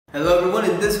Hello everyone,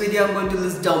 in this video I'm going to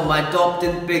list down my top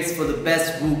 10 picks for the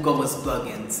best WooCommerce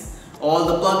plugins. All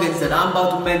the plugins that I'm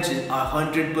about to mention are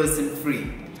 100%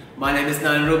 free. My name is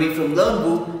Robi from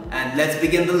LearnWoo and let's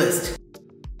begin the list.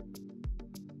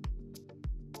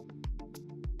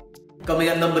 Coming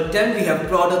at number 10, we have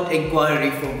product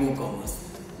enquiry for WooCommerce.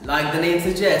 Like the name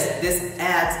suggests, this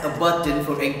adds a button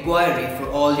for enquiry for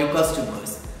all your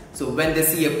customers. So when they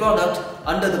see a product,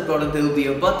 under the product there will be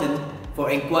a button for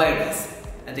enquiries.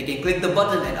 And they can click the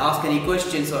button and ask any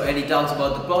questions or any doubts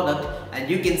about the product, and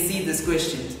you can see these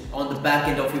questions on the back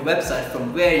end of your website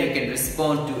from where you can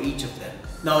respond to each of them.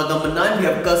 Now at number 9, we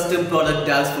have custom product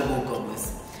tabs for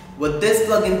WooCommerce. What this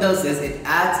plugin does is it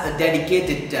adds a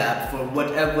dedicated tab for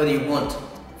whatever you want.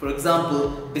 For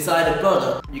example, beside a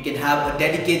product, you can have a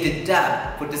dedicated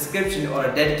tab for description or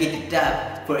a dedicated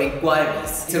tab for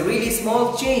inquiries. It's a really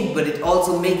small change, but it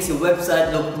also makes your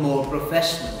website look more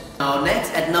professional. Now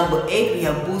next, at number 8, we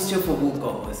have Booster for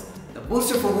WooCommerce. The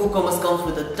Booster for WooCommerce comes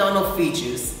with a ton of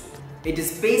features. It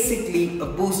is basically a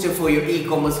booster for your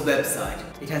e-commerce website.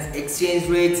 It has exchange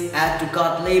rates, add to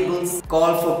cart labels,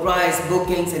 call for price,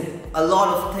 bookings, and a lot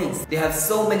of things. They have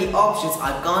so many options, I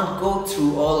can't go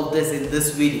through all of this in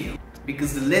this video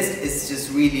because the list is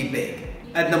just really big.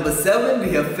 At number 7,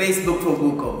 we have Facebook for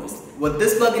WooCommerce. What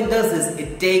this plugin does is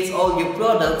it takes all your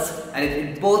products and it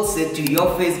imports it to your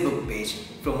Facebook page,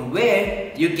 from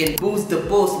where you can boost the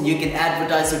post and you can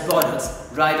advertise your products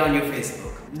right on your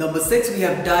Facebook. Number 6, we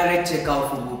have direct checkout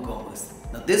for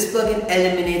WooCommerce. Now this plugin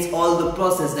eliminates all the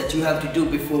process that you have to do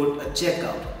before a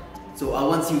checkout. So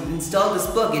once you install this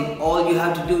plugin, all you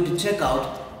have to do to check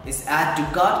out is add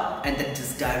to cart and then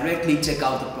just directly check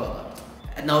out the product.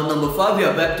 And now number 5, we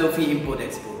have Toffee import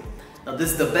export. Now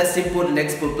this is the best import and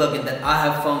export plugin that I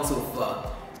have found so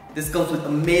far. This comes with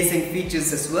amazing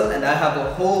features as well, and I have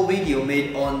a whole video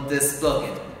made on this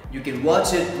plugin. You can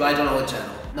watch it right on our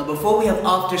channel. Number 4, we have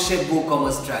Aftership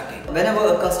WooCommerce tracking.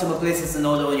 Whenever a customer places an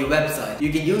order on your website,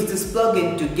 you can use this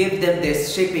plugin to give them their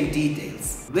shipping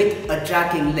details with a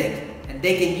tracking link, and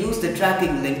they can use the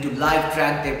tracking link to live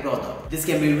track their product. This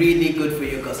can be really good for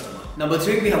your customer. Number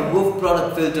 3, we have Woof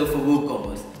product filter for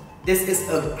WooCommerce. This is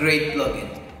a great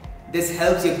plugin. This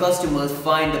helps your customers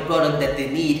find the product that they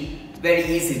need very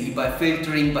easily by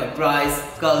filtering by price,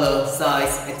 color,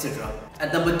 size, etc.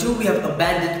 At number 2, we have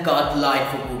abandoned cart Lite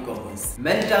for WooCommerce.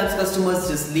 Many times customers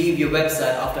just leave your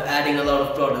website after adding a lot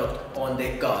of product on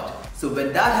their cart. So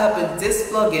when that happens,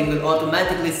 this plugin will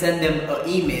automatically send them an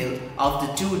email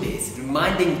after 2 days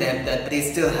reminding them that they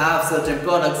still have certain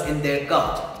products in their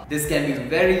cart. This can be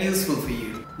very useful for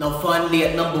you. Now finally,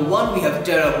 at number 1, we have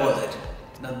Terrawallet.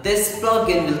 Now this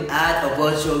plugin will add a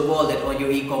virtual wallet on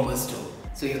your e-commerce store.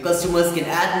 So your customers can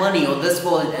add money on this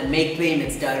wallet and make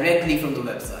payments directly from the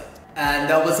website. And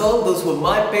that was all. Those were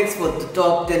my picks for the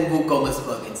top 10 WooCommerce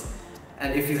plugins.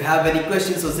 And if you have any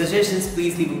questions or suggestions,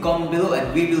 please leave a comment below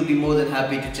and we will be more than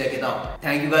happy to check it out.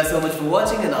 Thank you guys so much for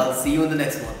watching, and I'll see you in the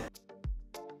next one.